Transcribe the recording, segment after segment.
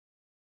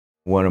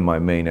One of my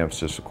main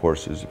emphasis, of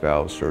course, is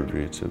valve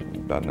surgery. It's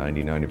about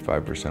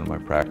 90–95% of my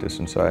practice,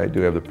 and so I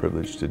do have the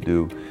privilege to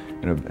do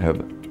and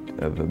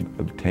have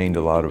obtained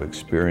a lot of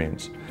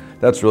experience.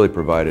 That's really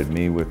provided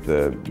me with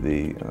the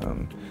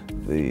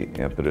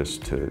impetus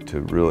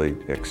to really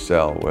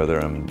excel, whether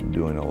I'm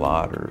doing a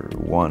lot or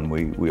one.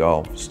 We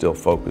all still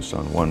focus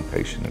on one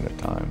patient at a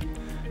time.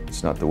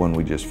 It's not the one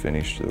we just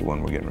finished, the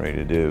one we're getting ready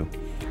to do.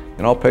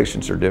 And all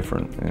patients are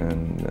different,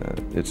 and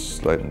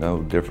it's like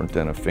no different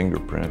than a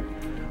fingerprint.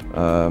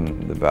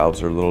 The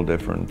valves are a little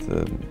different,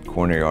 the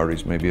coronary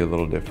arteries may be a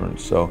little different.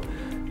 So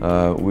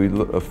we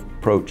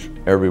approach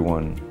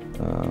everyone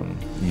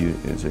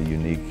as a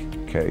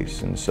unique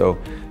case. And so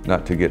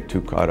not to get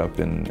too caught up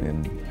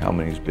in how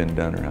many's been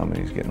done or how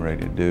many's getting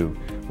ready to do,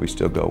 we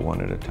still go one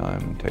at a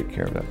time and take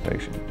care of that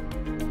patient.